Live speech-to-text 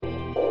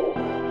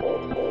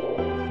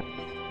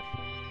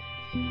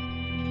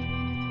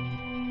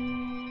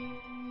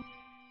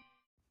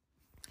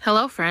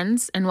Hello,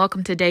 friends, and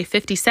welcome to day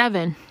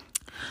 57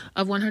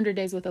 of 100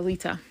 Days with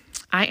Alita.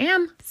 I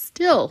am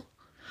still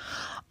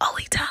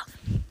Alita.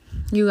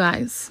 You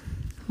guys,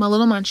 my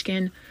little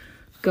munchkin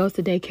goes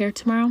to daycare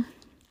tomorrow,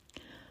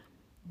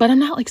 but I'm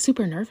not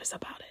super nervous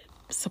about it.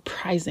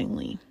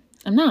 Surprisingly,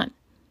 I'm not.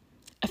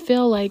 I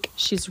feel like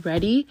she's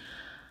ready.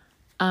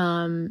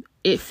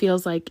 It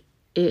feels like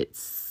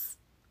it's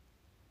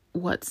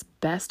what's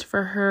best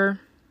for her.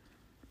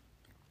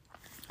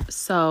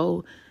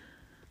 So,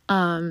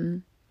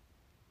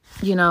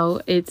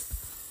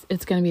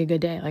 it's going to be a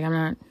good day.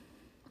 I'm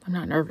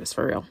not nervous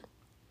for real.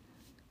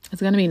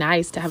 It's going to be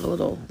nice to have a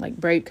little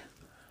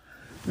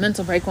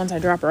mental break once I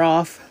drop her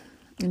off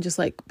and just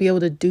be able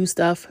to do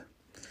stuff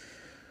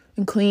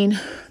and clean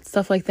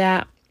stuff like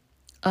that.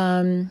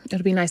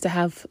 It'll be nice to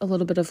have a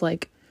little bit of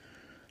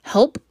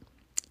help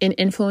in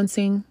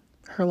influencing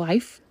her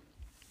life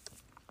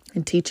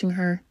and teaching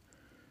her,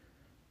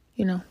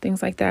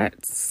 things like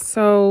that.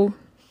 So,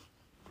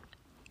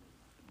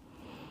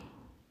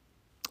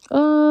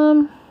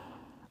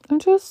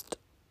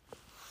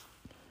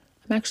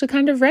 I'm actually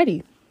kind of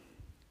ready.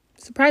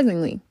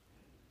 Surprisingly,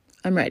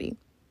 I'm ready.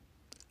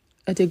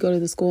 I did go to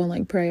the school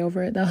and pray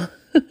over it though.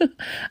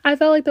 I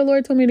felt like the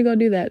Lord told me to go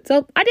do that.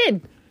 So I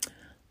did.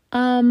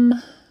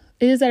 It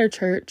is at her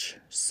church.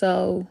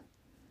 So,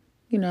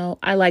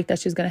 I like that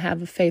she's going to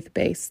have a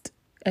faith-based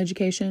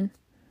education,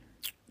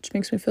 which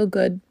makes me feel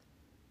good.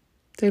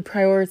 They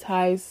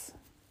prioritize,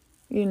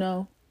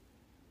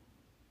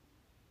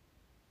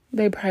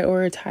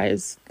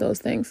 those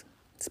things,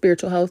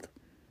 spiritual health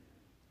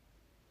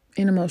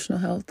and emotional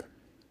health.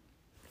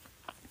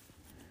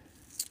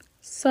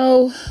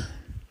 So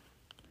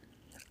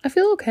I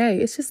feel okay.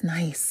 It's just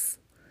nice.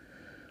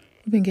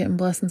 We've been getting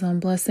blessings on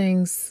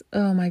blessings.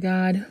 Oh my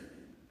God.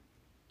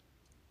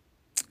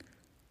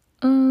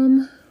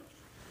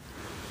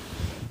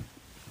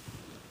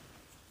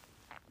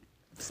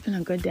 It's been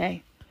a good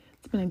day.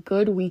 It's been a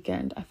good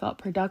weekend. I felt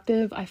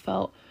productive. I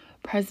felt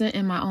present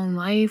in my own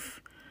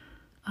life.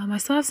 I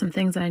still have some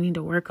things that I need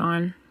to work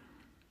on.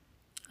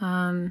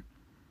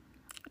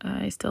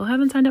 I still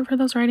haven't signed up for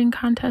those writing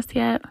contests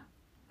yet.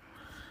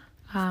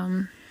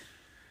 But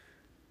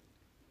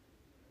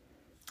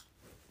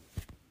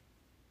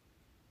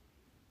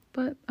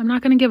I'm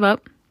not going to give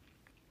up.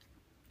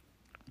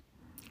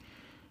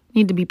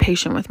 Need to be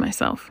patient with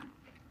myself.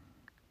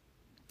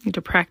 Need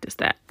to practice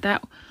that.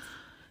 That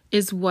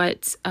is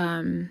what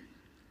a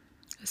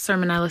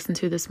sermon I listened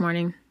to this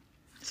morning.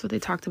 So they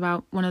talked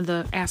about one of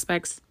the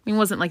aspects. It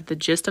wasn't the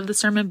gist of the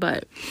sermon,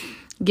 but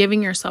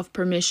giving yourself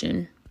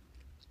permission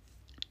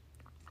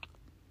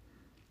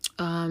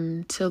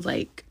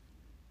to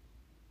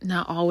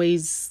not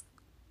always,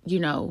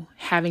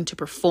 having to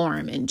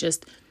perform and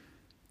just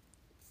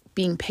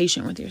being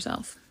patient with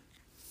yourself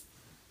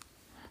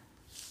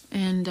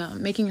and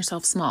making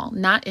yourself small,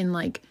 not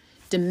in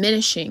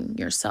diminishing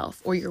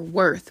yourself or your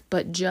worth,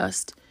 but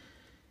just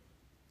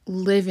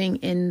living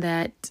in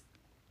that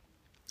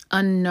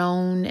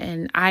unknown.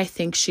 And I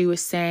think she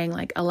was saying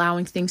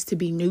allowing things to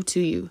be new to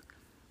you,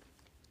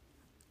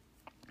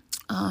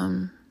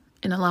 and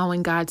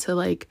allowing God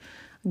to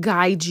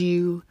guide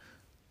you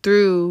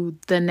through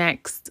the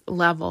next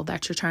level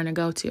that you're trying to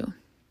go to.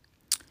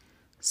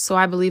 So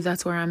I believe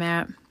that's where I'm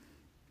at.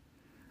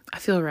 I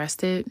feel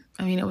rested.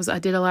 I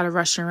did a lot of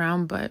rushing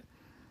around, but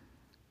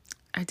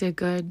I did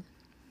good.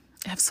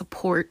 I have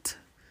support.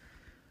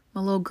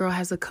 My little girl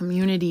has a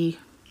community.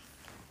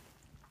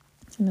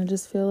 And I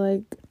just feel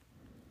like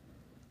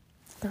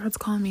God's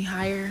calling me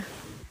higher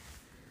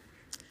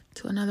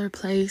to another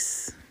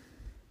place.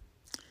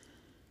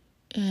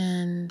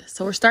 And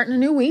so we're starting a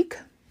new week.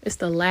 It's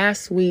the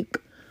last week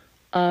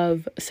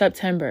of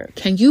September.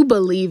 Can you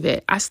believe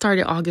it? I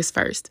started August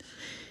 1st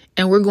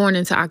and we're going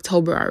into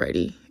October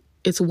already.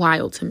 It's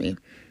wild to me.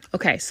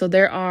 Okay, so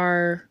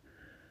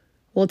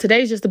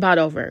today's just about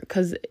over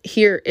because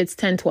here it's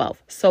 10:12.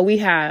 So we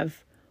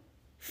have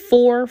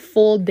 4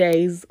 full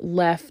days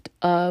left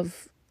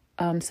of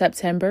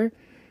September.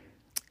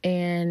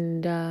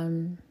 And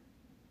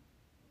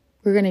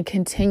we're going to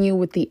continue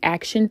with the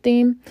action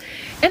theme.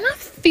 And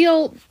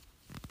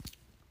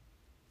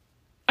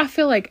I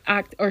feel like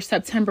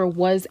September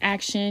was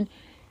action.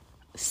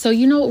 So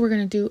you know what we're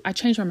going to do? I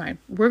changed my mind.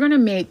 We're going to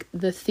make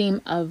the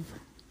theme of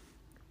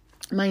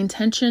my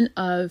intention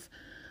of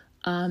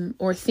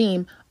or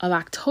theme of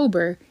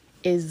October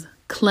is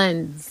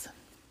cleanse.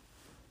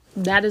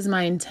 That is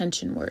my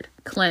intention word,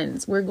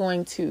 cleanse. We're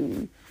going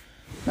to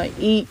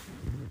eat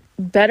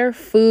better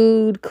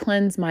food,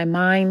 cleanse my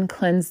mind,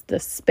 cleanse the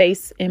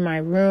space in my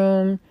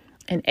room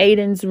and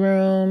Aiden's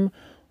room.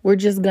 We're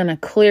just going to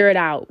clear it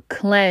out,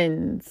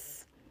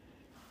 cleanse.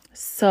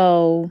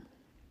 So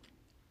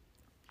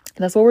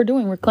that's what we're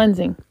doing. We're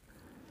cleansing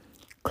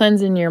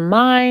your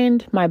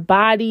mind, my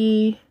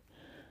body,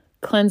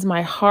 cleanse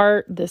my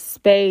heart, the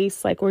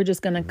space. We're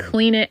just going to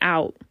clean it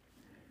out.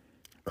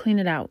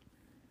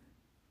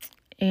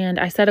 And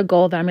I set a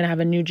goal that I'm going to have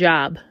a new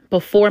job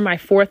before my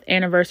 4th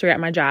anniversary at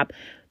my job.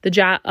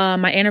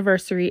 My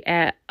anniversary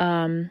at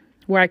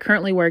where I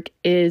currently work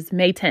is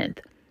May 10th.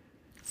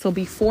 So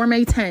before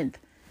May 10th,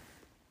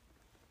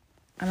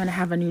 I'm going to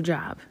have a new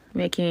job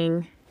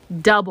making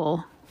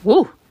double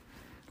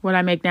what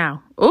I make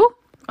now. Ooh,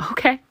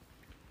 okay.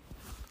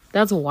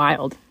 That's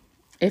wild.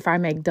 If I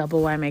make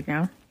double what I make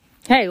now.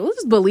 Hey, let's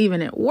just believe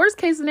in it. Worst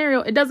case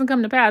scenario, it doesn't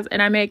come to pass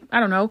and I make, I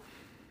don't know,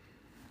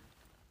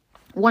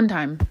 one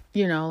time,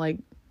 like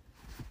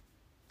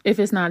if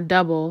it's not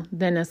double,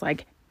 then it's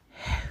like,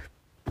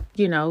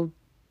 2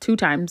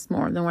 times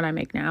more than what I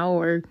make now,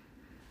 or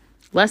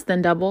less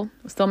than double,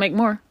 still make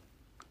more.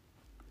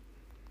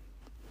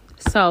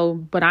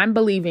 So, but I'm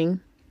believing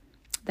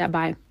that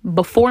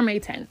before May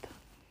 10th,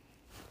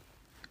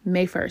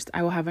 May 1st,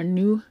 I will have a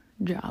new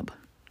job.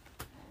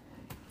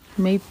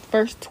 May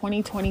 1st,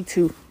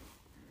 2022.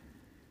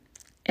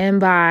 And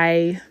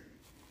by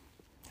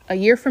a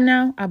year from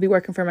now, I'll be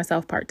working for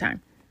myself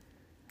part-time.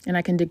 And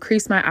I can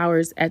decrease my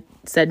hours at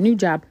said new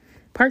job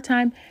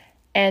part-time.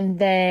 And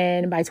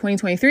then by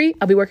 2023,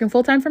 I'll be working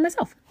full-time for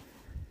myself.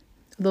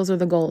 Those are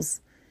the goals.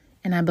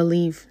 And I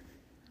believe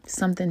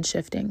something's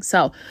shifting.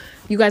 So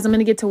you guys, I'm going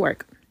to get to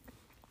work.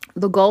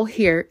 The goal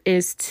here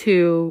is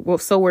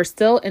so we're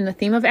still in the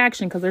theme of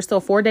action because there's still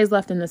 4 days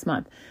left in this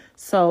month.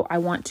 So I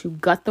want to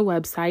gut the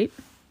website.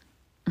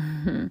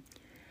 Gut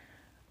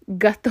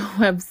the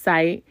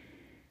website.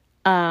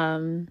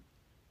 Gut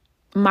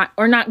my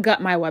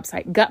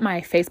website. Gut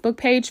my Facebook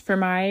page for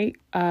my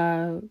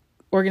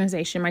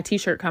organization, my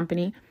t-shirt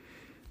company.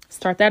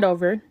 Start that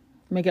over.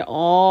 Make it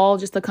all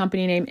just the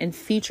company name and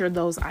feature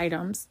those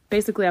items.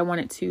 Basically, I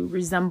want it to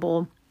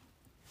resemble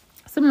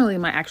similarly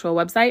my actual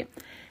website.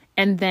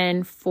 And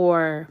then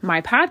for my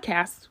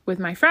podcast with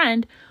my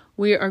friend,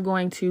 we are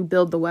going to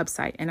build the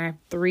website. And I have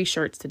 3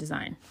 shirts to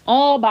design,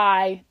 all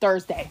by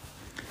Thursday.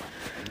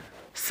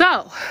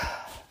 So,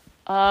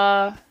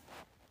 I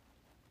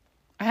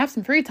have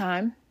some free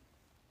time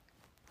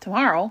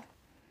tomorrow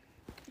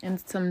and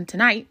some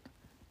tonight.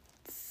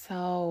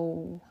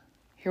 So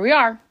here we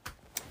are.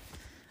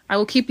 I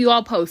will keep you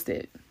all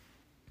posted.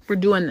 We're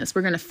doing this.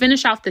 We're going to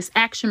finish out this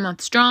action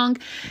month strong,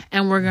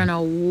 and we're going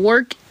to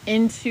work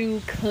into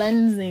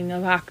cleansing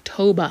of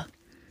October.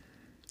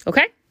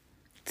 Okay?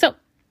 So,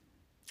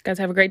 guys,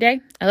 have a great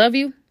day. I love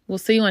you. We'll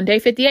see you on day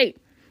 58.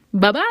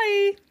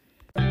 Bye-bye.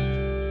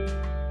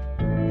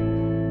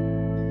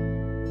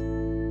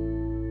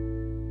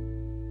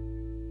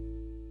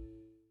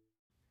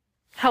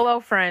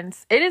 Hello,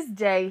 friends. It is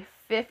day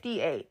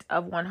 58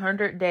 of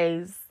 100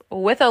 days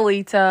with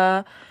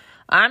Alita.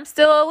 I'm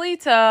still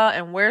Alita,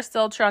 and we're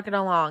still trucking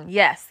along.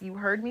 Yes, you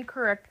heard me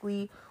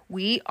correctly.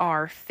 We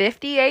are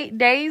 58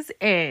 days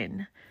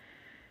in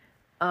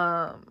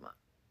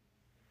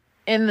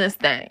this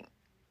thing.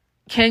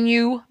 Can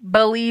you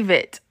believe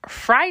it?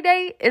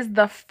 Friday is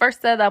the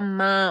first of the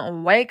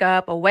month. Wake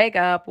up, wake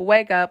up,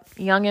 wake up.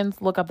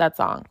 Youngins, look up that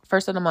song.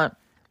 First of the month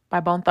by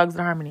Bone Thugs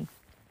and Harmony.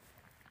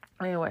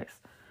 Anyways,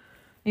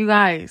 you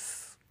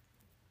guys.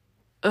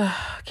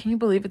 Can you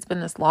believe it's been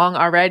this long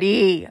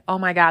already? Oh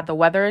my God, the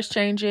weather is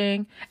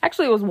changing.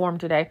 Actually, it was warm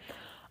today.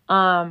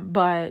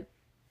 But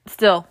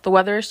still, the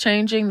weather is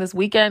changing. This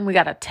weekend, we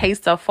got a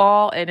taste of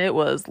fall, and it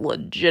was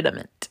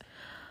legitimate.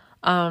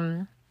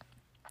 So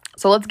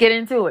let's get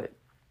into it.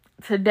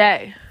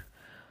 Today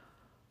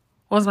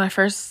was my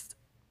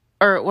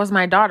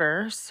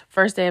daughter's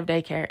first day of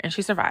daycare, and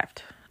she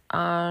survived. It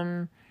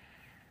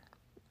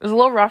was a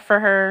little rough for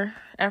her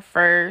at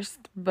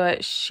first,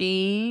 but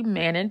she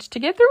managed to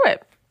get through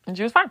it. And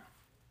she was fine.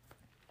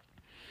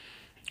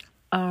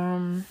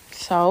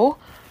 So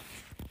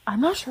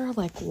I'm not sure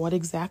what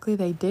exactly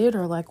they did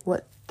or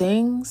what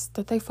things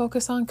that they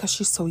focus on because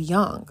she's so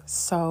young.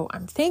 So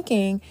I'm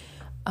thinking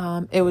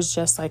it was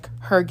just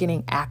her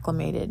getting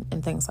acclimated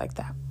and things like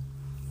that.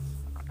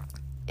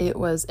 It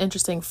was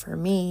interesting for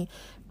me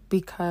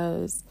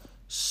because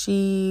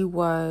she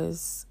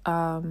was,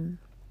 while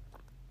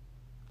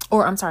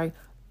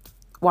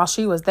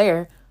she was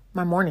there,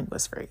 my morning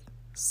was free.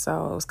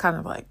 So it was kind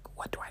of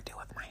what do I do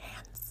with my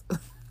hands?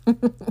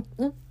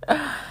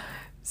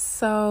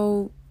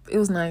 So it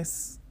was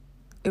nice.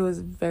 It was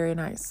very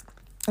nice.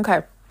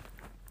 Okay.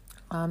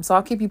 So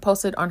I'll keep you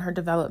posted on her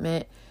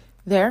development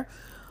there.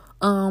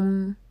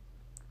 In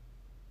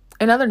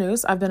other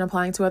news, I've been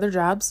applying to other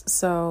jobs.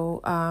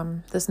 So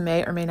this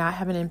may or may not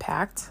have an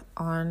impact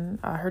on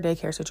her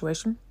daycare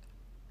situation.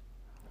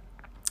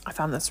 I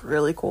found this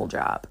really cool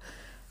job.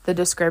 The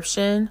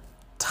description,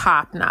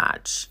 top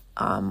notch.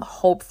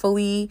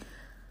 Hopefully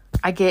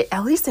I get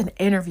at least an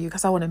interview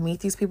because I want to meet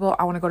these people.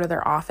 I want to go to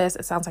their office.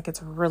 It sounds like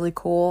it's really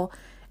cool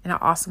and an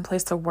awesome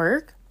place to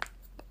work.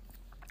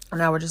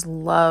 And I would just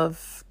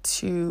love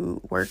to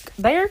work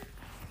there.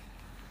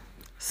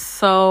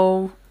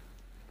 So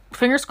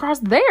fingers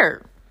crossed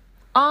there.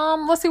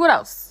 Let's see what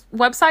else.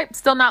 Website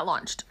still not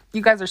launched.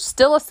 You guys are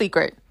still a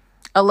secret.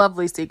 A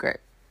lovely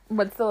secret,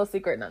 but still a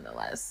secret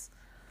nonetheless.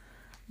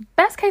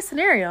 Best case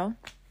scenario,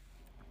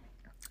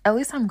 at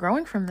least I'm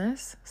growing from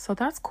this. So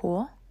that's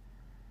cool.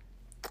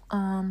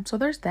 So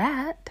there's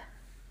that.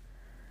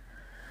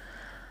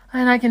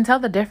 And I can tell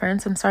the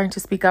difference. I'm starting to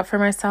speak up for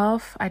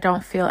myself. I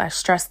don't feel as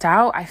stressed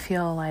out. I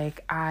feel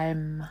like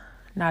I'm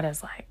not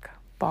as like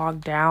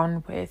bogged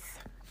down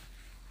with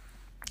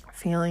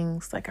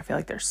feelings. Like I feel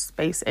like there's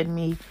space in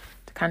me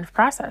to kind of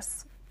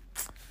process.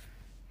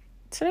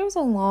 Today was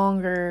a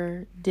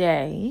longer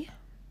day.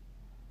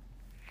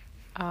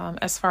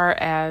 As far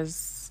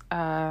as,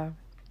 because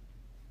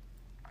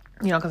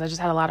I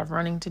just had a lot of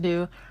running to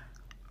do.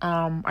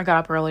 I got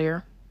up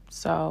earlier,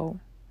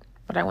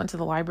 but I went to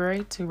the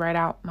library to write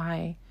out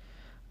my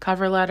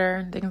cover letter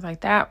and things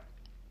like that.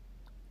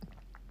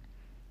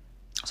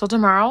 So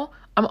tomorrow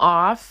I'm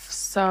off,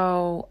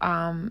 so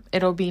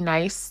it'll be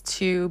nice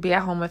to be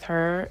at home with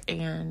her,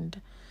 and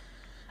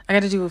I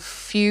got to do a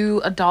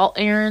few adult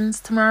errands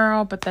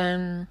tomorrow, but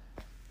then,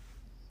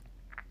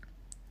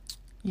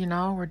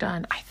 we're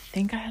done. I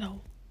think I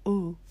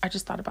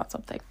just thought about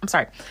something. I'm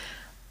sorry.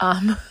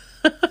 I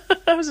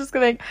was just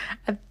I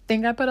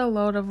think I put a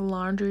load of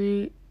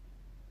laundry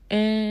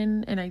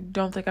in, and I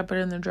don't think I put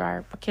it in the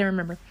dryer. I can't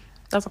remember.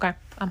 That's okay.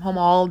 I'm home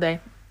all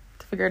day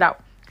to figure it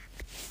out.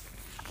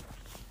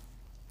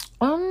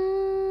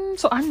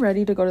 So I'm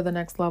ready to go to the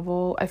next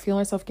level. I feel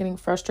myself getting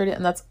frustrated,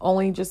 and that's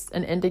only just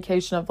an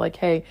indication of like,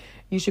 hey,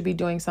 you should be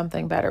doing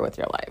something better with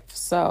your life.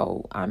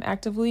 So I'm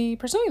actively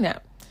pursuing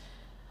that.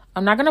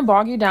 I'm not going to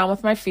bog you down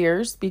with my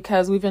fears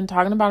because we've been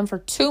talking about them for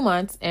 2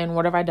 months, and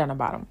what have I done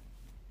about them?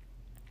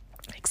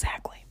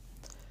 Exactly.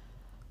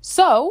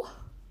 So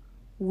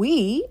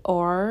we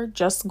are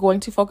just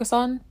going to focus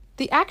on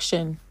the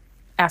action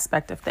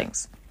aspect of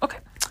things. Okay.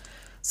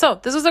 So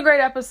this was a great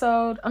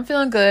episode. I'm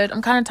feeling good.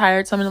 I'm kind of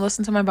tired, so I'm going to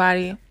listen to my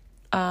body.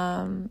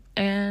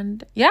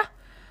 And yeah,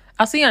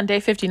 I'll see you on day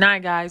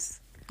 59,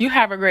 guys. You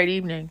have a great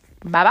evening.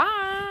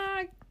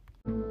 Bye-bye.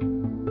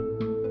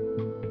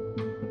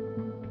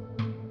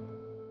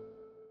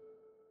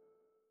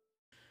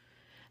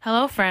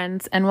 Hello,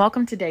 friends, and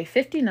welcome to day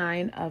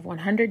 59 of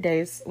 100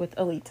 Days with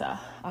Alita.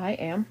 I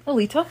am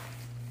Alita,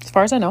 as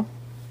far as I know.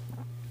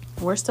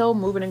 We're still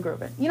moving and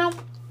grooving.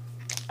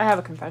 I have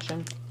a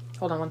confession.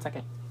 Hold on one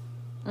second.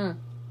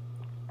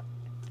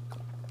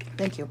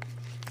 Thank you.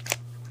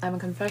 I have a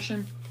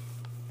confession.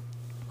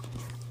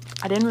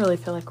 I didn't really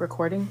feel like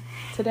recording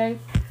today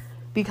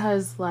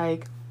because,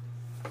 I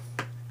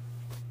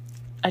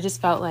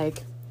just felt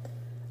like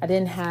I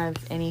didn't have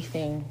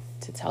anything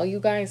to tell you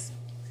guys.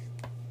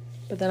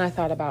 But then I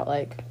thought about,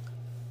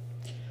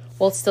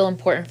 it's still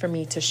important for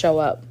me to show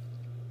up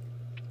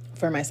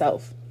for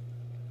myself.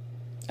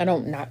 I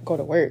don't not go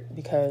to work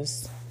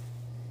because,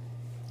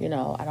 I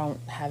don't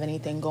have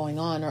anything going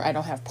on or I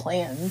don't have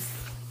plans.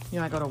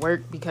 I go to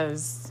work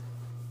because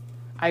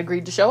I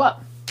agreed to show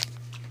up.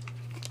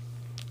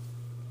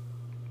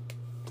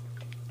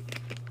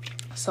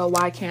 So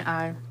why can't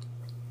I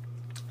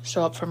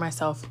show up for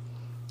myself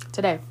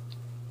today?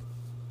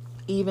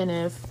 Even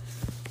if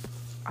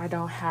I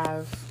don't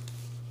have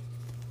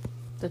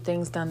the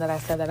things done that I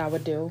said that I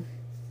would do,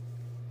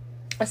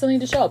 I still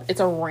need to show up.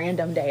 It's a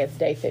random day. It's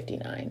day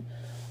 59.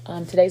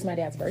 Today's my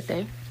dad's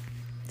birthday.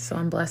 So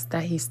I'm blessed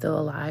that he's still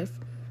alive.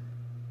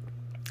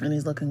 And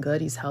he's looking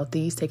good. He's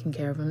healthy. He's taking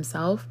care of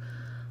himself.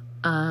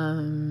 He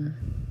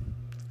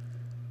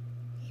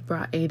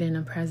brought Aiden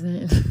a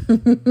present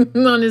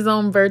on his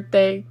own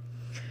birthday.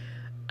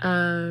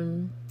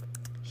 We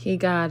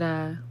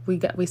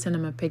sent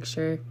him a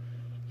picture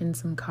and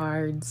some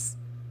cards.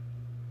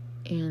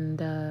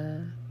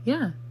 And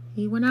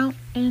he went out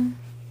and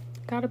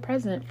got a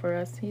present for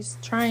us. He's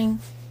trying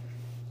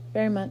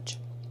very much.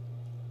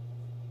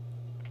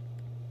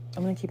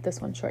 I'm going to keep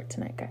this one short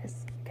tonight,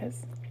 guys,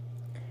 because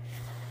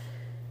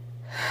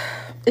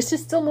it's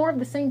just still more of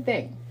the same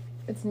thing.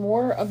 It's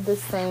more of the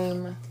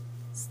same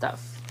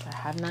stuff that I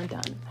have not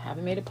done. I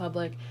haven't made it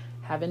public.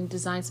 Haven't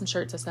designed some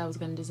shirts I said I was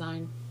going to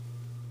design.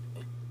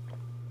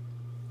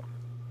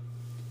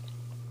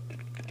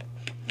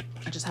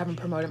 I just haven't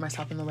promoted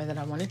myself in the way that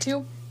I wanted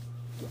to.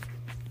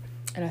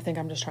 And I think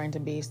I'm just trying to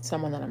be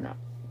someone that I'm not.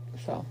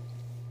 So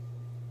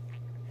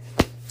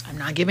I'm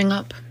not giving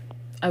up.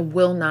 I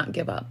will not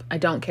give up. I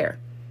don't care.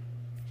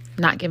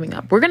 Not giving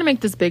up. We're going to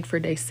make this big for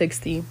day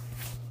 60.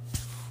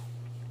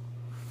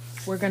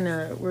 We're going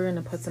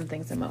to put some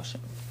things in motion.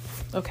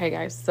 Okay,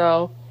 guys.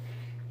 So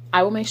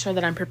I will make sure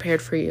that I'm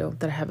prepared for you,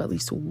 that I have at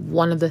least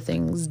one of the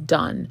things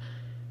done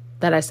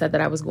that I said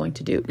that I was going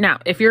to do. Now,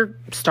 if you're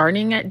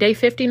starting at day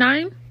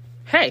 59,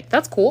 hey,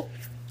 that's cool.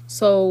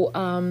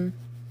 So,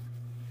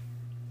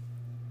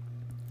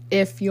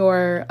 if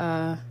you're,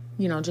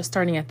 just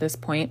starting at this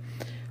point,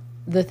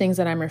 the things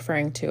that I'm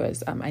referring to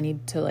is I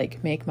need to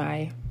make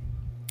my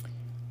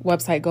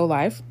website go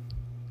live.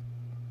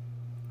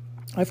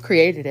 I've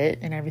created it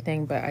and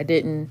everything, but I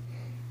didn't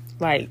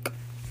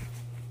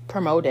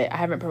promote it. I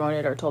haven't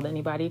promoted it or told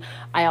anybody.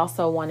 I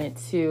also wanted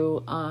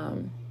to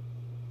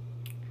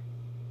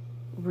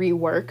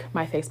rework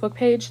my Facebook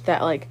page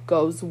that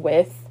goes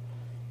with,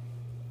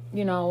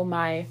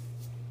 my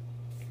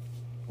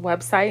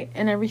website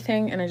and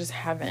everything, and I just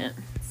haven't.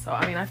 So,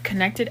 I've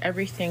connected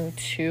everything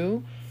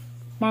to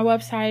my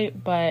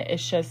website, but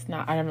it's just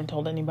not, I haven't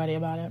told anybody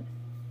about it.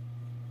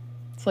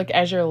 So like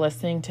as you're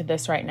listening to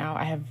this right now,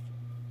 I have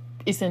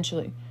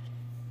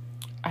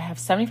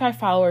 75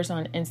 followers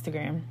on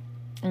Instagram,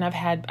 and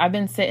I've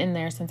been sitting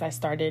there since I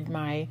started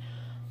my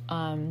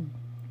like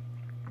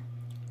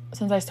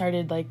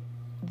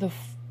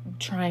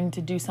trying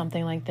to do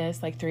something like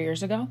this like 3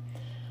 years ago.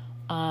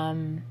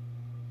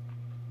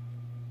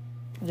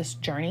 This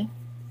journey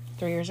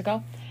 3 years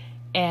ago.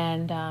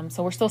 And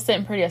so we're still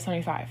sitting pretty at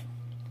 75,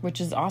 which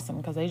is awesome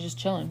because they just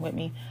chilling with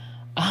me.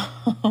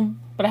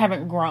 But I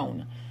haven't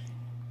grown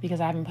because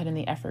I haven't put in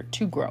the effort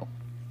to grow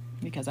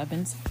because I've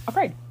been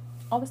afraid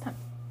all this time.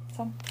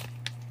 So,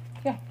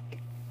 yeah.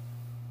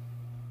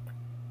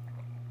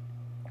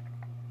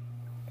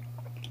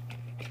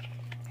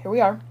 Here we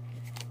are.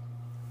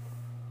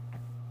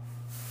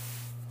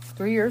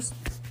 3 years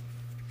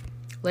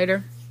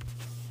later,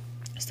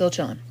 still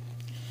chilling.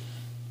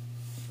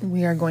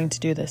 We are going to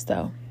do this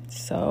though.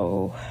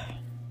 So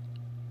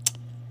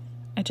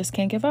I just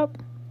can't give up.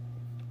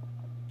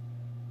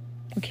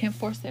 We can't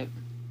force it.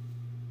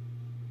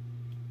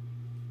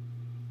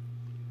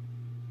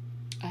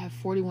 I have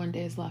 41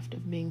 days left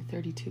of being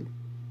 32.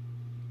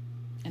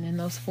 And in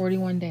those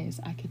 41 days,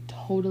 I could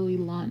totally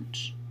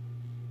launch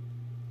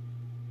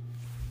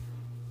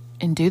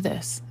and do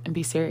this and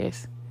be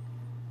serious.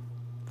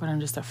 But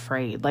I'm just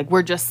afraid. Like,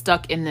 we're just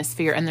stuck in this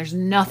fear and there's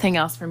nothing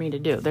else for me to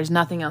do. There's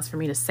nothing else for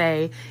me to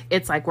say.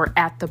 It's like we're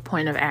at the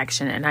point of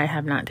action and I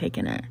have not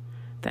taken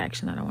the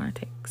action that I want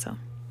to take. So,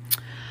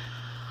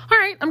 all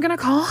right, I'm going to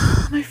call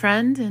my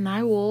friend and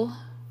I will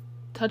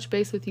touch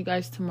base with you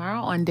guys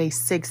tomorrow on day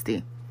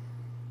 60.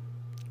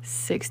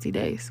 60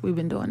 days we've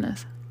been doing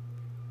this.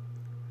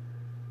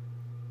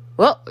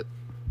 Well,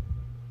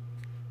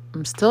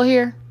 I'm still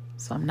here,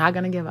 so I'm not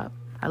going to give up.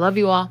 I love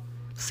you all.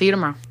 See you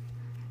tomorrow.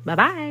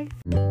 Bye-bye.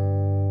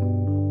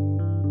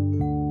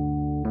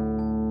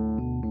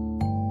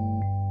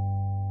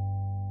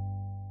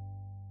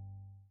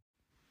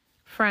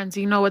 Friends,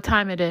 you know what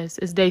time it is.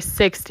 It's day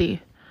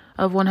 60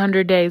 of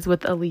 100 Days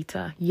with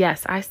Alita.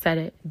 Yes, I said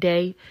it.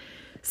 Day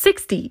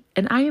 60.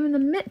 And I am in the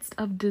midst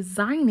of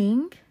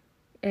designing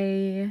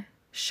a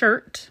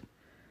shirt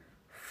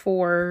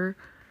for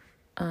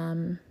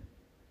a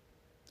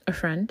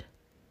friend.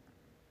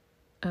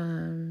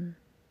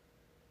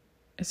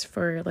 It's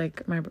for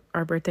like my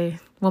birthday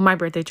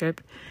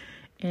trip,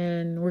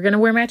 and we're gonna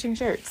wear matching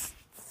shirts.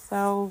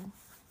 So,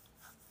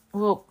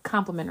 well,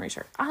 complimentary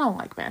shirt. I don't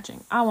like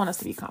matching. I want us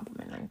to be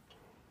complimentary.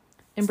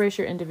 Embrace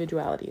your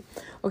individuality.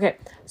 Okay,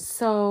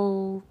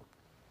 so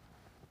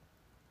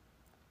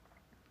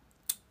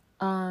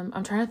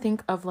I'm trying to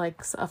think of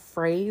like a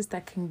phrase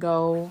that can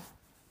go,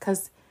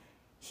 because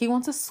he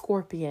wants a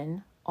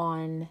scorpion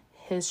on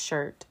his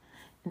shirt,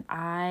 and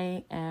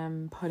I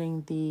am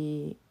putting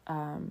the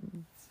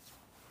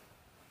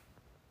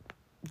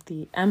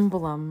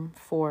emblem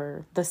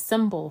for the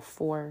symbol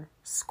for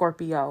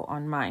Scorpio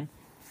on mine.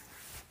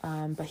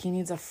 But he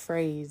needs a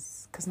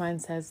phrase because mine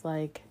says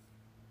like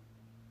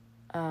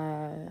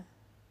a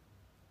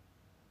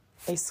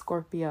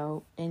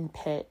Scorpio in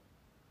pit.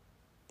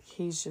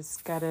 He's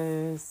just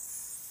gotta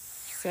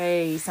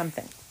say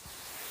something.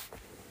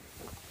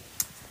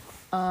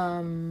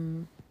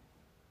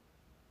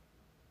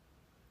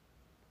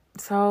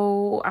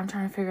 So I'm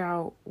trying to figure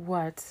out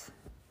what.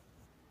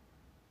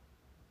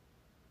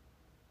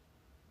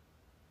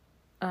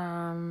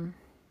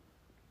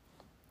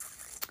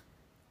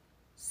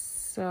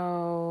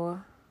 So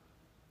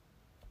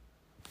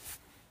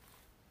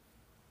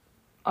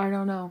I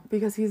don't know,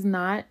 because he's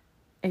not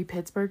a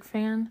Pittsburgh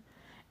fan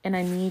and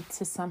I need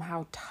to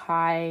somehow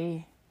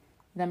tie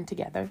them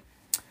together.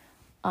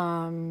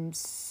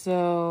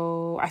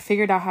 So I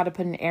figured out how to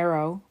put an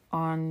arrow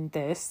on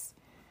this.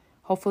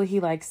 Hopefully he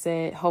likes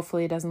it.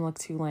 Hopefully it doesn't look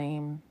too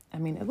lame. I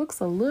mean, it looks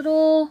a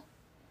little,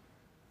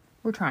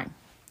 we're trying.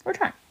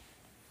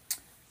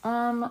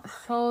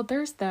 So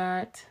there's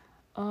that.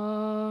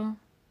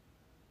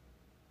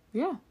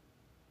 Yeah,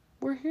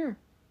 we're here.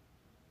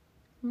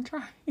 I'm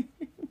trying.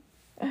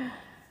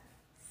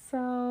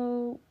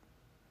 So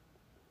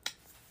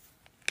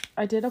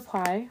I did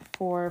apply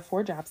for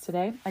 4 jobs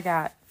today. I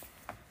got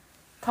a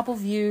couple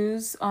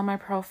views on my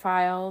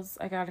profiles.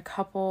 I got a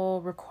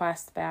couple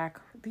requests back.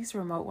 These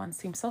remote ones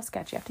seem so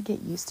sketchy. I have to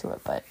get used to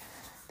it, but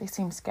they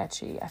seem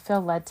sketchy. I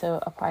feel led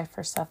to apply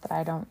for stuff that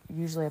I don't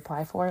usually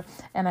apply for,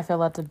 and I feel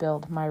led to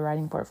build my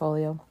writing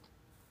portfolio.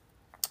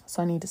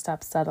 So I need to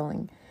stop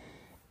settling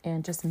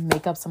and just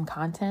make up some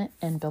content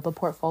and build a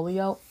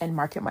portfolio and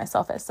market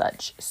myself as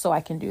such so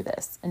I can do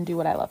this and do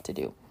what I love to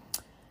do.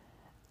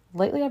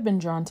 Lately, I've been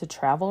drawn to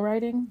travel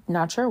writing.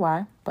 Not sure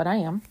why, but I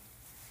am.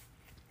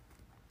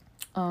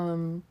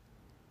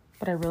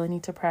 But I really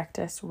need to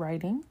practice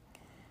writing.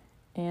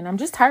 And I'm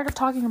just tired of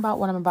talking about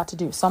what I'm about to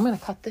do. So I'm going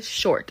to cut this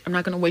short. I'm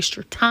not going to waste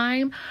your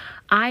time.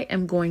 I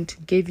am going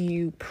to give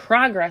you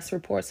progress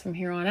reports from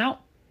here on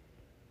out.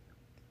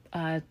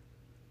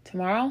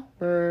 Tomorrow,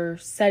 we're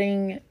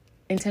setting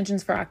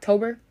intentions for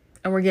October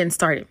and we're getting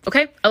started.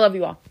 Okay? I love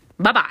you all.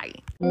 Bye-bye.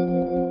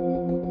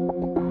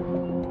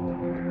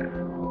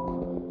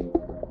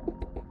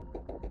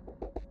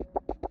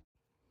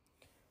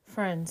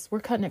 Friends,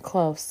 we're cutting it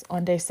close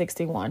on day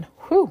 61.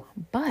 Whew,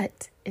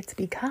 but it's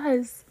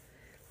because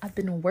I've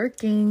been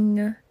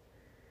working.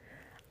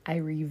 I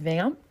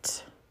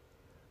revamped.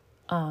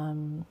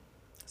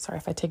 Sorry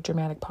if I take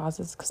dramatic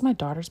pauses because my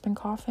daughter's been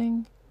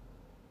coughing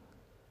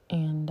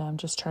and I'm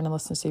just trying to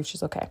listen to see if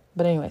she's okay.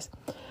 But anyways,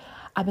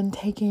 I've been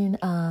taking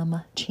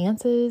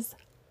chances.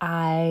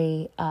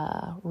 I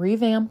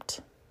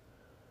revamped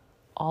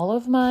all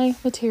of my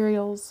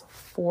materials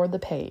for the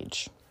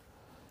page.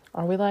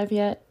 Are we live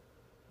yet?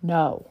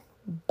 No,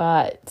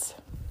 but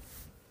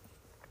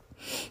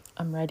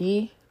I'm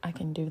ready. I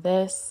can do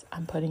this.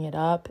 I'm putting it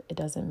up. It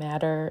doesn't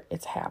matter.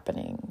 It's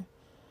happening.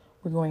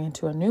 We're going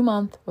into a new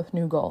month with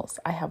new goals.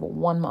 I have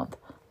 1 month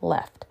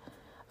left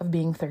of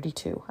being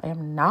 32. I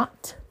am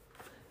not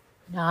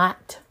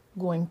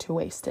going to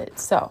waste it.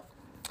 So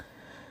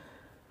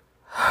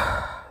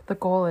the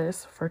goal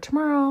is for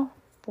tomorrow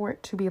for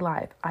it to be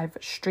live. I've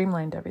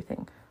streamlined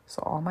everything.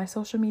 So all my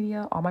social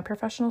media, all my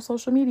professional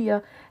social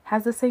media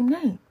has the same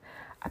name.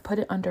 I put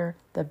it under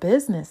the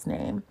business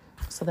name.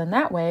 So then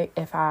that way,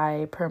 if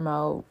I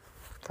promote,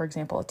 for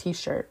example, a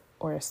t-shirt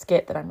or a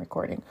skit that I'm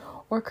recording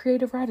or a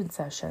creative writing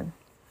session,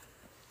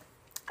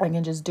 I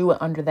can just do it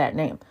under that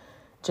name.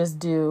 Just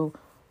do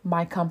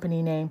my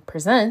company name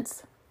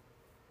presents,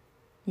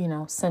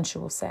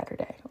 Sensual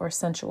Saturday or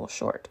Sensual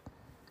Short,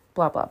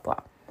 blah, blah,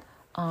 blah.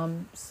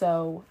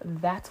 So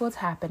that's what's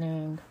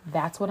happening.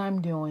 That's what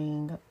I'm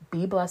doing.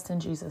 Be blessed in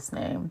Jesus'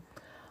 name.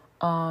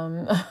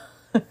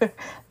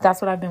 That's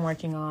what I've been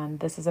working on.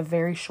 This is a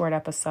very short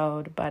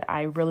episode, but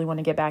I really want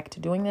to get back to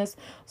doing this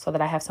so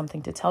that I have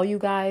something to tell you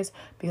guys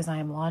because I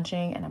am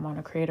launching and I'm on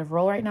a creative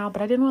role right now,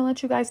 but I didn't want to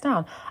let you guys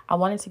down. I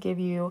wanted to give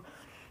you,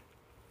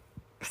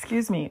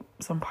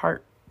 some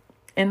part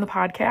in the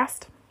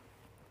podcast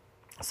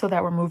so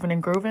that we're moving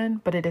and grooving,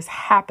 but it is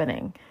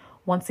happening.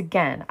 Once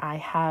again, I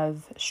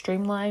have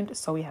streamlined.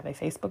 So we have a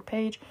Facebook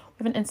page,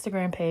 we have an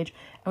Instagram page,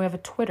 and we have a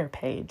Twitter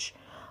page.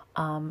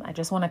 I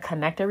just want to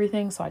connect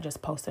everything. So I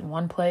just post in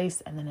one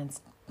place and then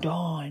it's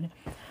done.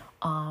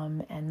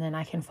 And then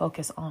I can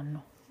focus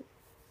on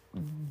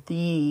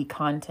the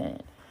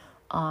content,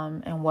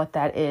 and what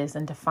that is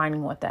and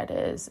defining what that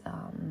is.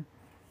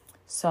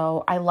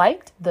 So I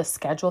liked the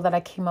schedule that I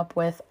came up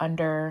with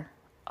under,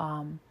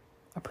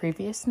 a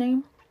previous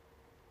name.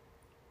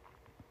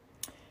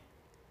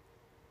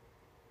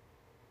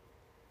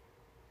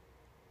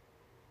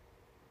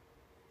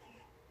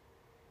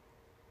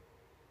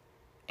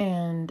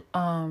 And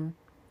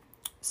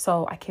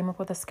so I came up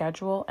with a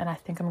schedule and I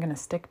think I'm going to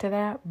stick to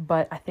that,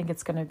 but I think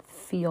it's going to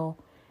feel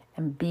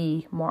and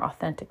be more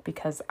authentic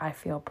because I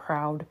feel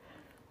proud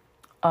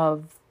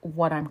of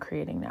what I'm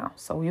creating now.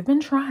 So we've been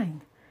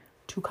trying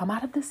to come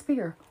out of this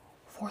fear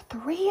for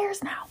 3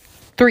 years now.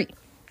 3.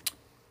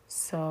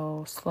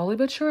 So slowly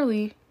but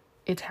surely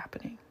it's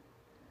happening.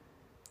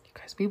 You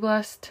guys be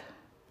blessed.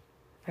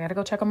 I got to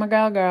go check on my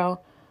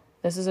girl.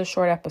 This is a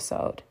short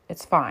episode.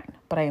 It's fine.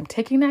 But I am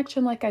taking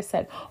action like I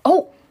said.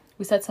 Oh,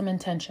 we set some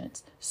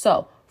intentions.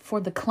 So for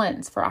the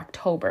cleanse for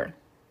October,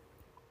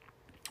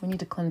 we need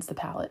to cleanse the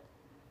palate.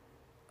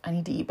 I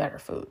need to eat better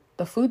food.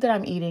 The food that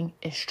I'm eating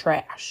is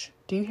trash.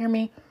 Do you hear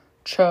me?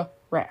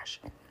 Trash.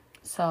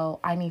 So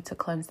I need to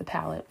cleanse the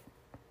palate.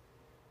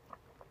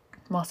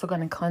 I'm also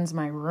going to cleanse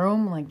my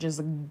room, like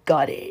just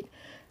gut it.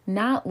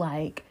 Not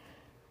like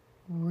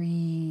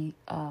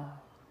not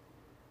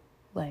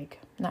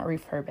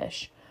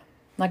refurbish.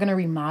 I'm not going to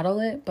remodel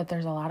it, but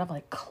there's a lot of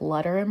like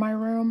clutter in my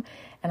room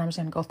and I'm just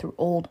going to go through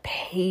old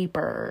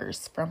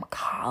papers from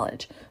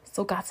college.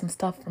 Still got some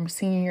stuff from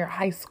senior year of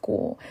high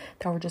school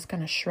that we're just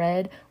going to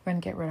shred. We're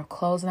going to get rid of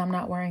clothes that I'm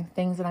not wearing,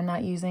 things that I'm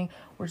not using.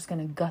 We're just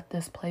going to gut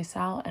this place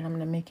out and I'm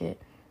going to make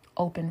it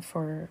open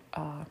for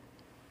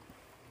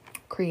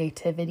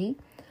creativity.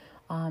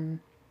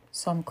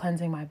 So I'm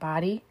cleansing my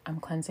body. I'm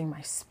cleansing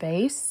my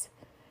space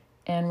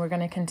and we're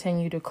going to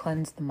continue to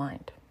cleanse the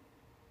mind.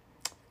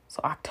 So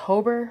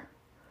October,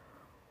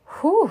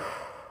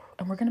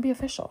 and we're going to be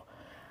official.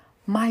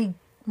 My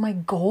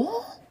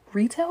goal,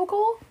 retail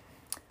goal,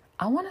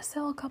 I want to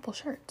sell a couple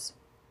shirts.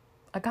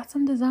 I got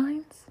some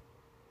designs.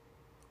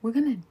 We're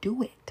going to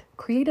do it.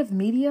 Creative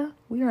media,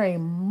 we are a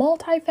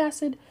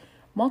multifaceted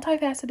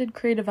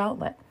creative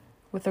outlet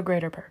with a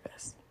greater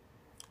purpose.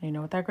 And you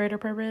know what that greater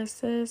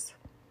purpose is?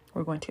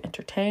 We're going to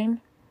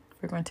entertain,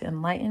 we're going to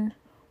enlighten,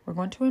 we're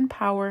going to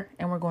empower,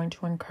 and we're going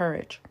to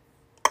encourage.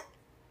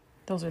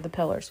 Those are the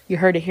pillars. You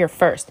heard it here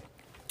first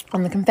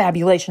on the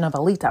confabulation of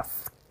Alita.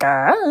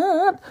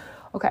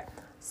 Okay,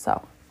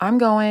 so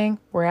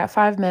we're at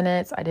 5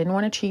 minutes. I didn't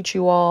want to cheat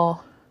you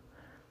all.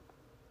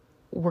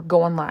 We're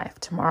going live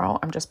tomorrow.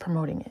 I'm just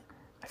promoting it.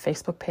 My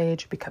Facebook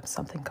page becomes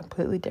something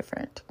completely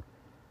different.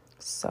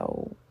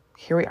 So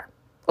here we are.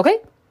 Okay,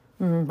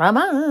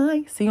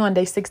 bye-bye. See you on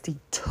day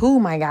 62,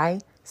 my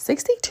guy.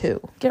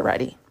 62. Get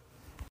ready.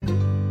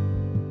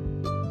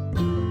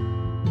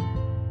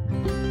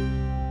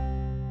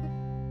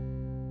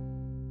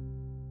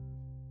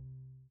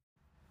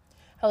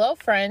 Hello,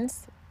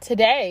 friends.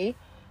 Today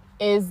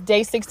is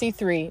day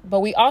 63,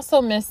 but we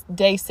also missed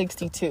day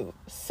 62.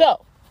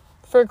 So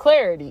for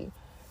clarity,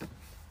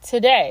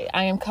 today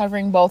I am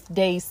covering both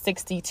days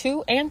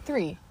 62 and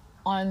 3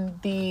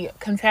 on the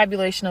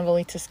Confabulation of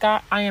Alita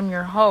Scott. I am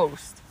your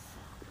host,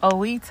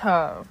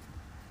 Alita.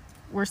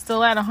 We're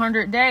still at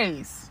 100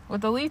 days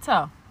with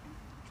Alita.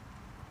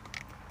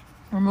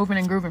 We're moving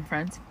and grooving,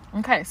 friends.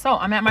 Okay, so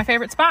I'm at my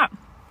favorite spot.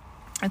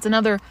 It's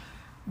another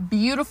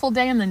beautiful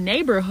day in the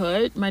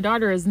neighborhood. My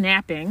daughter is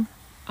napping.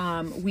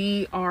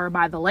 We are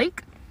by the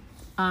lake.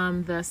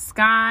 The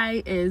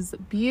sky is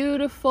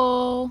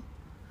beautiful.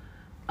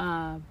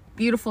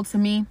 Beautiful to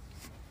me.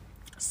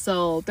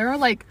 So there are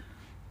like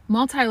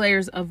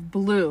multi-layers of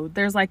blue.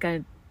 There's like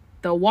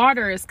the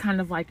water is kind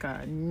of like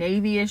a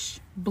navy-ish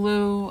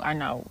blue. I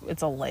know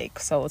it's a lake,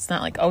 so it's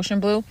not like ocean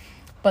blue,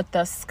 but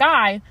the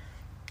sky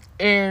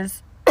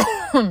is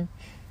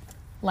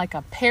like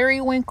a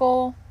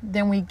periwinkle.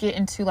 Then we get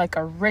into like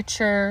a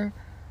richer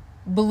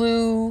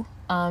blue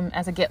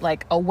as I get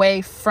like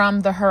away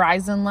from the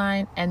horizon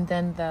line, and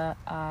then the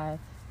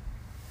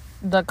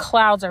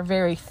clouds are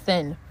very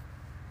thin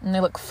and they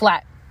look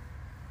flat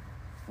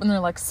and they're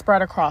like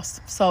spread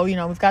across. So,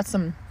 we've got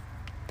some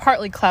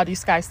partly cloudy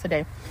skies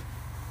today.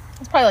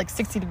 It's probably like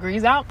 60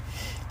 degrees out.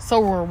 So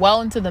we're well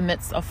into the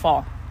midst of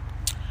fall.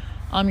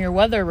 Your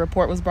weather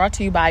report was brought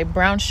to you by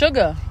Brown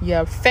Sugar,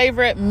 your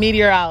favorite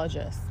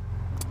meteorologist.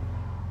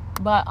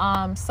 But,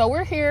 so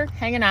we're here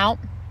hanging out.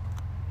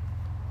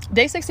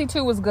 Day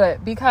 62 was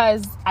good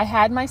because I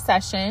had my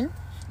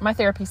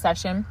therapy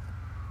session.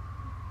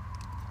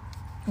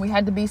 We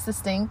had to be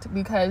succinct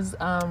because,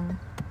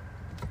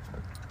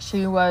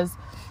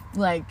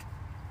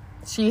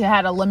 she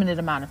had a limited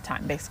amount of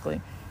time, basically.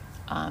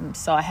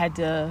 So I had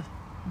to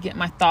get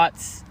my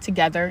thoughts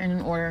together in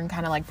order and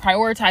kind of like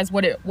prioritize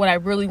what I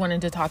really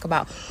wanted to talk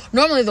about.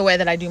 Normally the way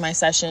that I do my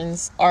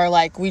sessions are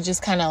like, we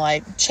just kind of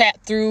like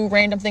chat through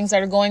random things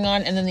that are going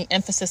on, and then the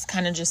emphasis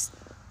kind of just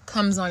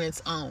comes on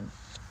its own.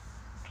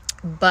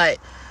 But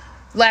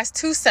last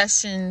 2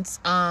 sessions,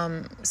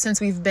 since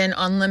we've been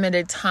on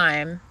limited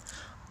time,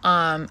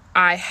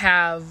 I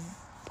have,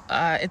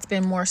 it's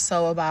been more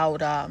so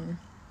about,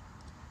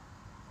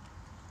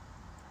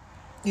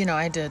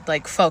 I did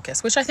like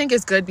focus, which I think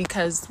is good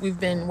because we've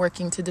been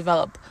working to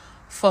develop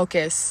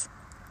focus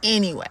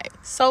anyway.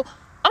 So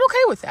I'm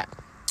okay with that.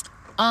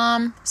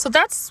 So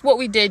that's what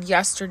we did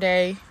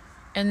yesterday.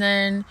 And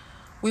then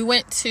we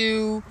went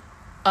to,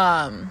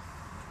 I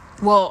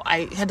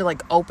had to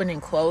like open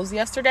and close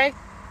yesterday.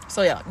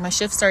 So yeah, my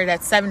shift started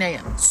at 7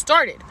 a.m. So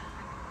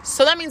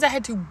that means I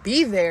had to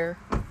be there.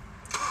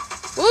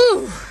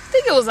 I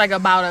think it was like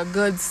about a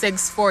good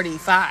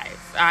 6:45,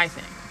 I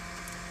think.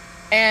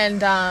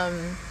 And,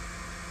 and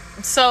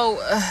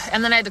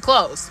then I had to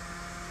close.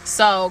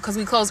 So, cause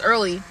we close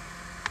early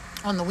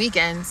on the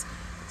weekends.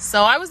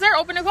 So I was there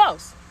open and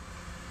close.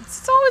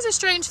 It's always a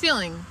strange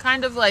feeling,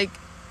 kind of like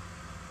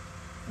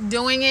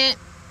doing it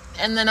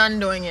and then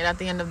undoing it at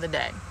the end of the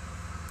day.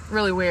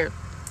 Really weird.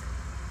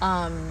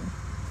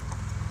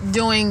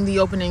 Doing the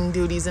opening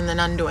duties and then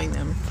undoing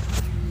them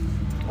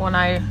when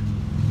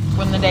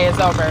the day is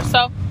over.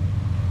 So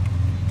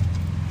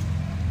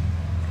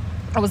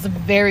I was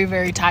very,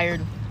 very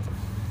tired.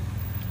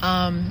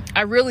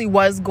 I really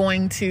was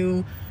going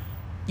to,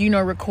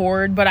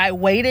 record, but I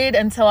waited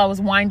until I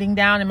was winding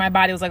down and my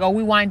body was like, oh,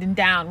 we winding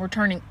down. We're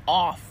turning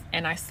off.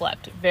 And I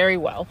slept very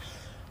well.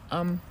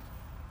 My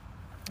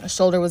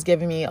shoulder was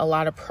giving me a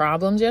lot of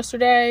problems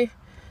yesterday.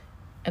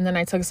 And then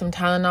I took some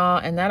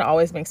Tylenol, and that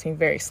always makes me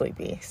very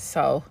sleepy.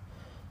 So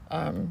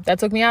that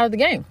took me out of the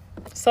game.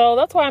 So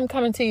that's why I'm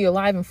coming to you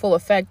live in full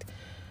effect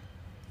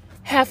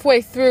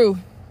halfway through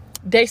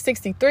day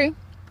 63.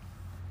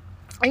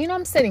 And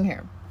I'm sitting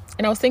here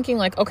and I was thinking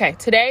like, okay,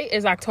 today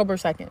is October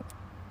 2nd.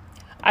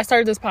 I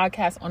started this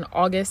podcast on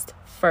August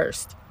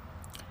 1st.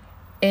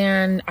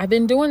 And I've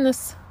been doing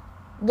this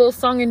little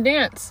song and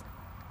dance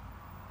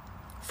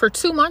for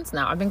 2 months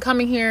now. I've been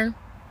coming here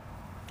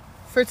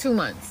for 2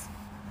 months.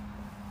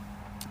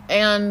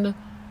 And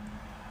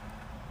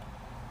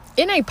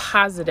in a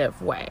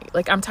positive way,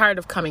 like I'm tired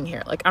of coming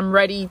here. Like I'm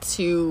ready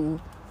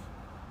to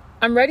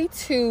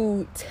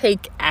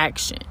take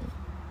action.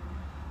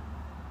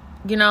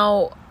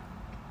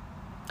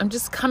 I'm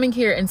just coming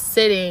here and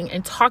sitting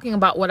and talking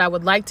about what I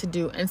would like to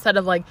do instead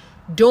of like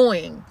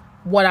doing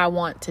what I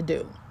want to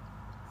do.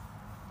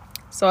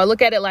 So I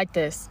look at it like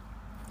this.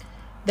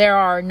 There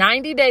are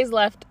 90 days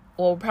left.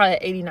 Well, we're probably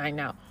at 89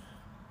 now.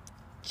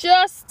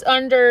 Just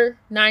under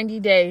 90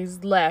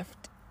 days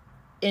left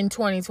in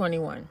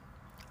 2021.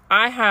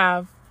 I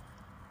have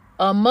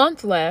a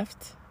month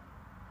left,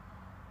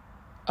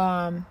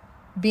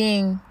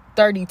 being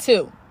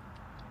 32.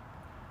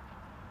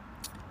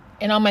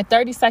 And on my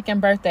 32nd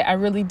birthday, I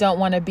really don't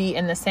want to be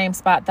in the same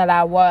spot that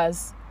I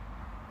was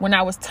when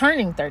I was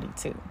turning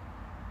 32.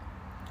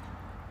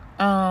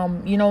 I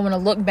want to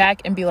look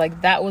back and be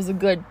like, that was a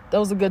good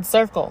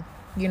circle.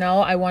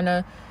 I want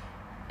to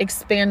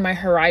expand my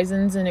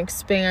horizons and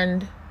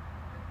expand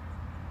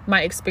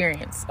my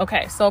experience.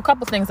 Okay, so a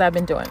couple things I've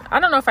been doing. I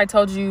don't know if I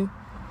told you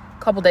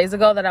a couple days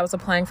ago that I was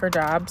applying for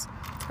jobs,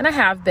 and I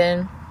have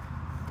been.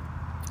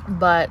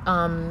 But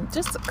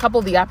just a couple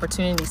of the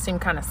opportunities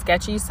seemed kind of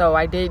sketchy, so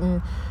I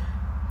didn't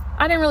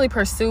really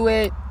pursue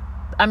it.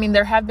 I mean,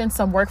 there have been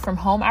some work from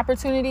home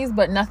opportunities,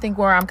 but nothing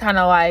where I'm kind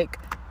of like,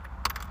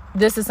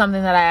 this is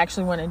something that I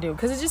actually want to do,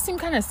 because it just seemed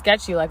kind of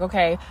sketchy. Like,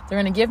 okay,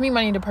 they're going to give me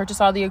money to purchase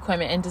all the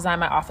equipment and design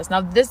my office. Now,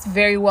 this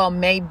very well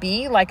may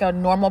be like a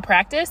normal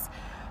practice,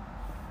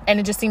 and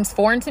it just seems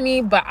foreign to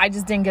me, but I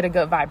just didn't get a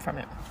good vibe from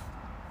it.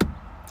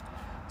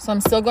 So I'm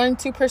still going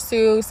to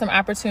pursue some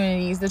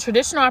opportunities. The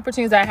traditional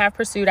opportunities that I have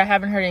pursued, I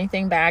haven't heard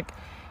anything back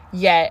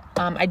yet.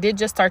 I did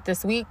just start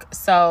this week,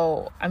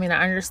 so I mean,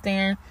 I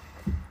understand.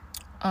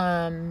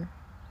 And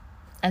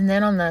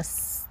then on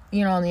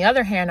the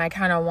other hand, I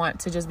kind of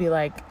want to just be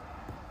like,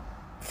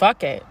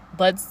 fuck it.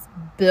 Let's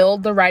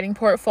build the writing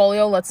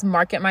portfolio. Let's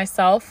market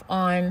myself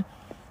on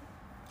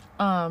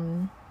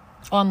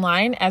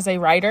online as a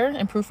writer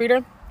and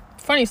proofreader.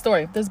 Funny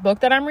story. This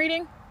book that I'm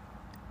reading,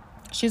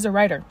 she's a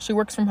writer. She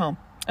works from home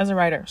as a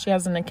writer. She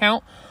has an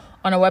account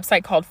on a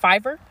website called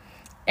Fiverr,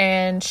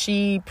 and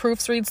she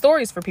proofreads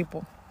stories for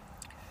people.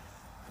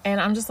 And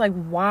I'm just like,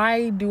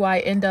 why do I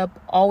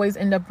always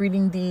end up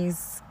reading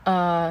these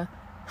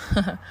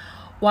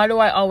why do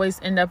I always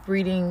end up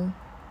reading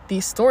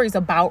these stories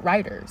about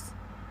writers?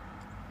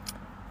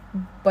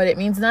 But it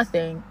means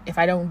nothing if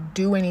I don't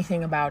do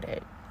anything about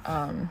it.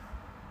 And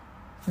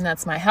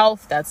that's my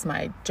health, that's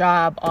my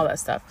job, all that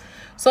stuff.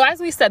 So as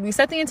we set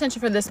the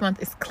intention for this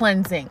month is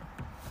cleansing.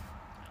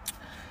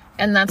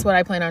 And that's what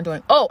I plan on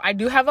doing. Oh, I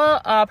do have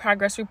a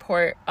progress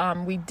report.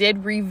 We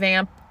did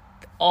revamp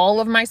all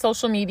of my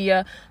social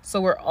media.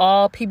 So we're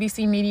all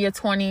PBC Media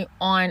 20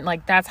 on,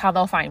 like, that's how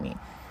they'll find me.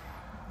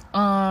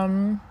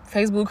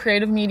 Facebook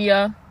Creative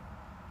Media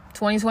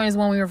 2020 is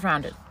when we were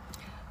founded.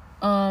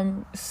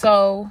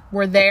 So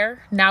we're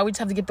there. Now we just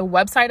have to get the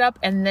website up,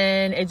 and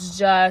then it's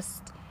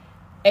just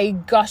a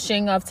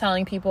gushing of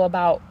telling people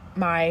about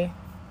my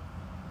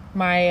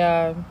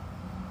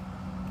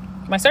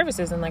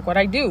services and like what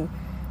I do.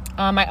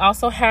 I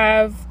also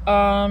have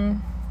a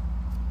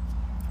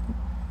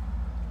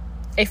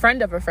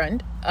friend of a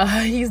friend.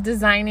 He's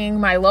designing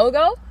my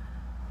logo.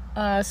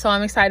 So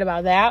I'm excited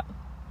about that.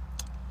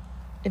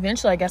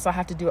 Eventually, I guess I'll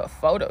have to do a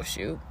photo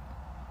shoot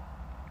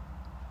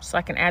so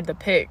I can add the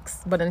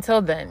pics. But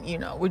until then,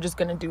 we're just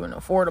going to do an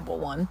affordable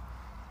one.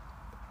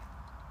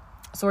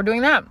 So we're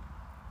doing that.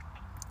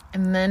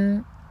 And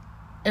then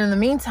in the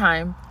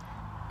meantime,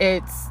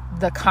 it's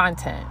the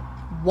content.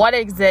 What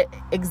is it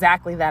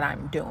exactly that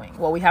I'm doing?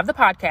 Well, we have the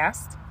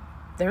podcast.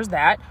 There's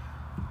that.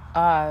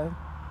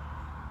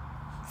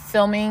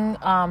 Filming,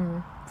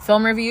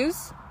 film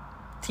reviews,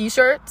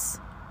 t-shirts,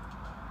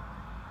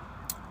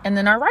 and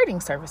then our writing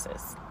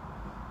services.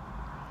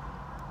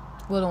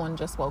 Little one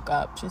just woke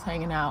up. She's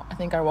hanging out. I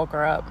think I woke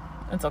her up.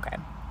 It's okay.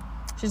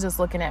 She's just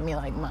looking at me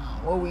like,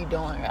 Mom, what are we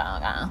doing?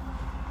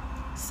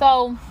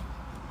 So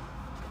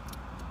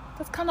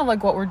that's kind of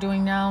like what we're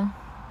doing now.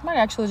 Might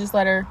actually just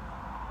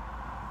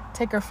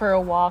take her for a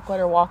walk, let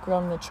her walk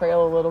around the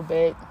trail a little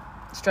bit,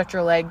 stretch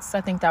her legs.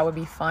 I think that would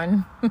be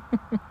fun.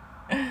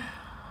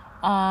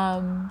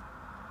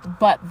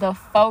 But the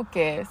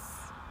focus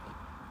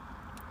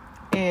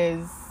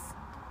is,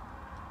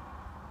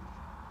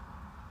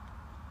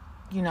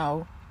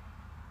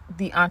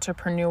 the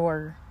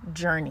entrepreneur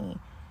journey.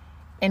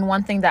 And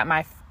one thing that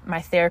my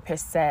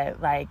therapist said,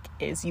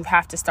 is you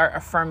have to start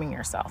affirming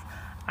yourself.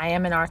 I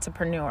am an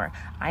entrepreneur.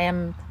 I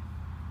am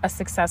a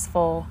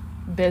successful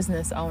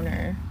business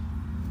owner.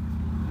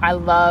 I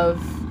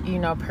love,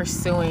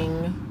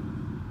 pursuing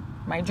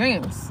my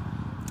dreams.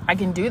 I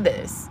can do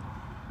this.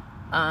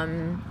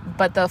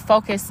 But the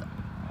focus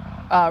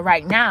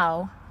right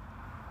now,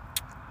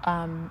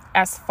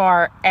 as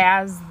far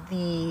as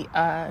the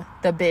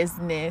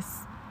business,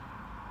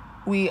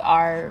 we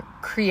are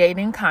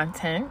creating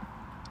content,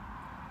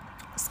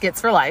 skits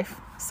for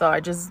life. So I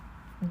just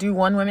do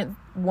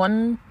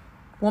one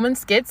woman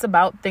skits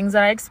about things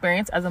that I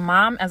experience as a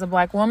mom, as a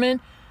Black woman,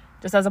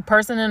 just as a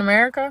person in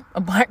America,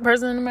 a Black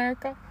person in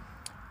America.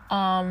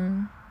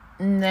 And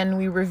then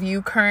we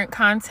review current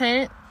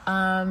content.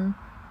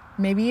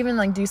 Maybe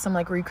even do some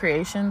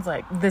recreations.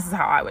 This is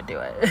how I would do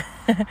it.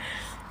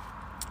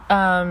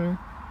 And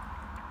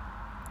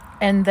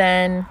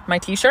then my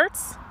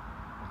t-shirts.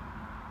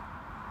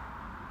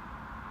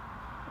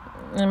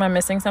 Am I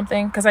missing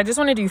something? Because I just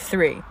want to do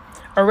 3.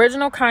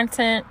 Original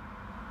content.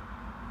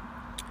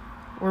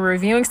 We're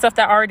reviewing stuff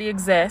that already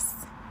exists.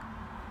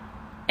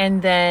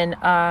 And then,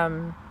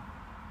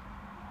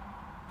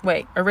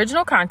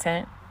 original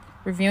content,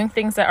 reviewing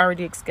things that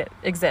already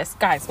exist.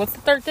 Guys, what's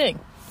the third thing?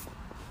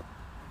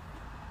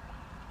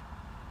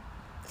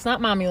 It's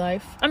not mommy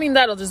life. I mean,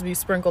 that'll just be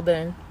sprinkled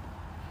in.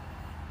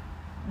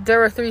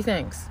 There are 3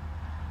 things.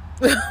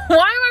 Why am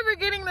I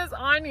forgetting this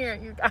on here,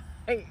 you guys?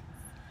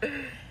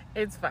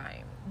 It's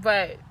fine.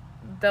 But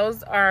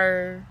those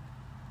are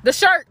the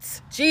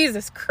shirts.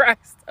 Jesus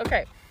Christ.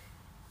 Okay.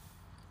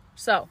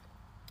 So,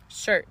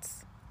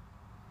 shirts.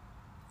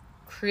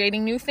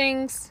 Creating new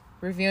things,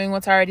 reviewing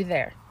what's already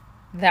there.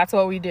 That's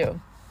what we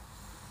do.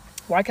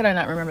 Why could I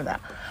not remember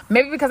that?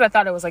 Maybe because I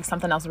thought it was like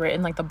something else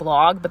written, like the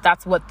blog, but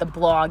that's what the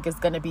blog is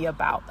going to be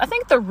about. I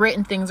think the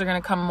written things are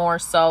going to come more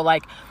so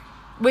like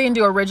we can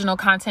do original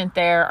content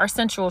there, our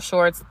sensual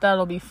shorts,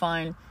 that'll be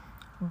fun.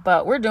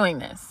 But we're doing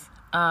this.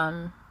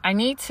 I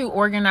need to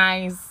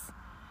organize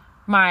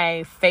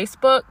my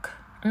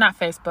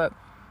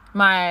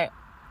my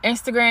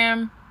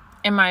Instagram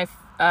and my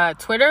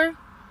Twitter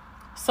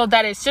so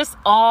that it's just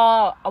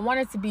all, I want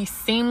it to be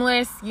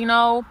seamless, you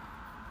know,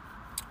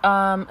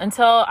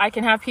 until I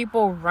can have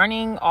people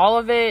running all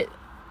of it.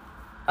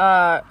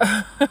 I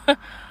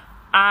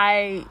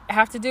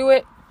have to do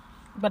it,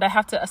 but I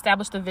have to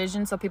establish the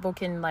vision so people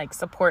can like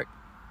support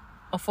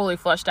a fully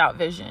fleshed out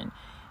vision.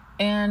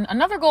 And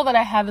another goal that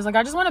I have is like,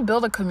 I just want to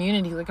build a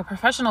community, like a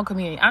professional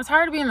community. I'm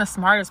tired of being the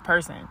smartest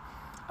person.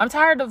 I'm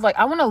tired of like,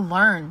 I want to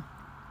learn,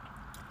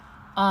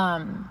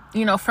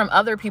 you know, from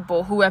other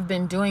people who have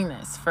been doing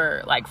this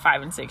for like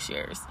 5 and 6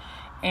 years,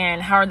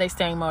 and how are they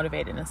staying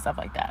motivated and stuff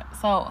like that.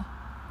 So,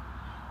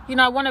 you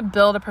know, I want to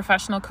build a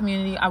professional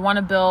community. I want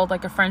to build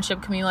like a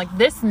friendship community. Like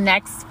this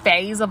next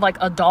phase of like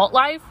adult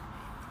life,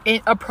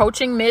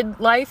 approaching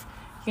midlife,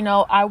 you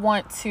know, I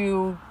want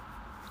to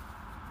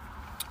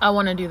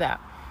do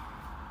that.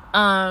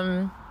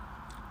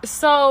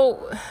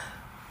 So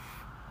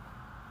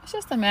it's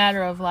just a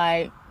matter of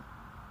like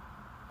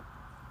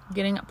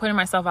putting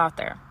myself out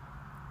there.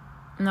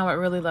 And I would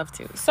really love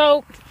to.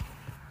 So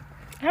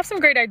I have some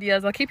great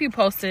ideas. I'll keep you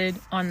posted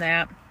on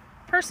that.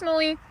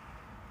 Personally,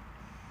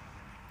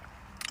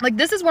 like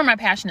this is where my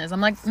passion is.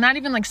 I'm like not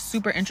even like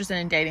super interested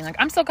in dating. Like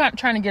I'm still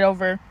trying to get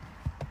over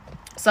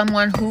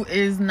someone who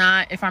is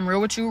not, if I'm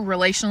real with you,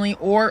 relationally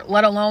or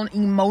let alone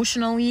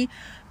emotionally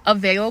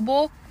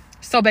available.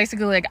 So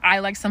basically, like I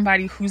like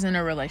somebody who's in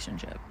a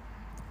relationship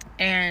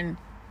and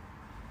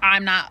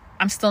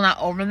I'm still not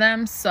over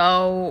them.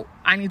 So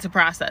I need to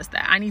process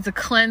that. I need to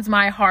cleanse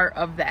my heart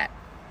of that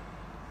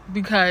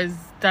because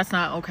that's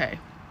not okay.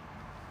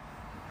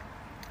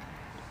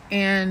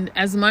 And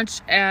as much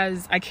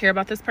as I care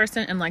about this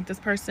person and like this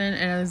person,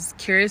 and as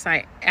curious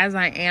as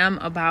I am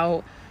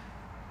about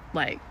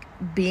like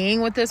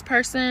being with this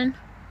person,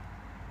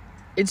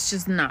 it's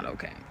just not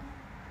okay.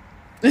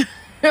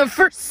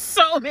 For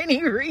so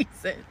many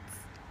reasons.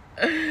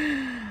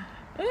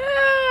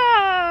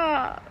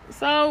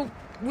 So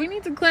we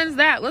need to cleanse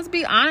that. Let's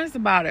be honest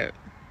about it.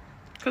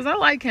 Because I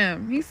like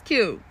him. He's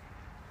cute.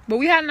 But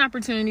we had an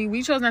opportunity.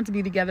 We chose not to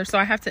be together. So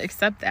I have to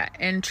accept that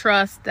and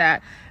trust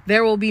that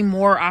there will be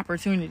more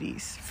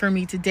opportunities for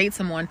me to date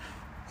someone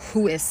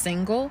who is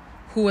single,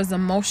 who is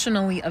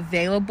emotionally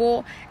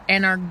available,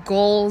 and our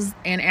goals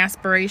and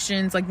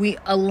aspirations, like we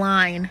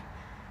align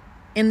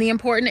in the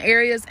important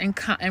areas, and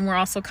we're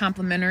also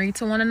complementary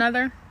to one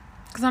another.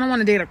 Because I don't want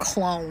to date a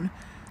clone.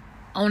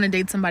 I want to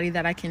date somebody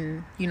that I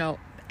can, you know,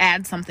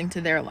 add something to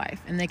their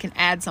life, and they can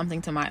add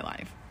something to my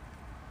life.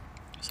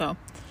 So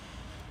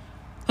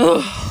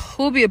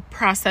we'll be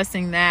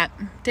processing that.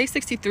 Day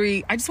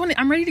 63.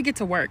 I'm ready to get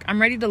to work.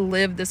 I'm ready to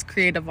live this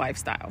creative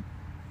lifestyle.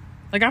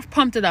 Like I've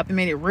pumped it up and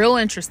made it real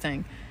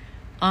interesting.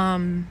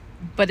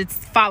 But it's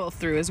follow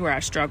through is where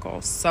I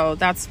struggle. So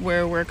that's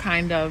where we're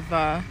kind of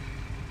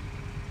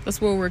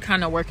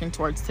working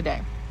towards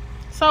today.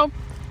 So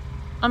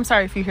I'm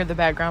sorry if you hear the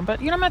background,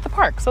 but you know, I'm at the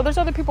park. So there's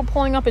other people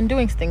pulling up and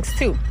doing things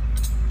too.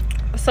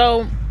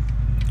 So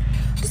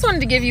just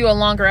wanted to give you a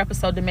longer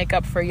episode to make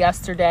up for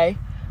yesterday,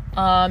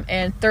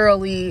 and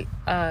thoroughly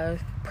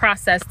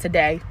process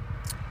today.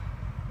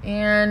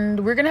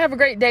 And we're going to have a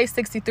great day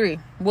 63.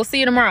 We'll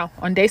see you tomorrow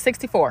on day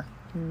 64.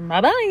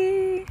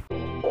 Bye-bye.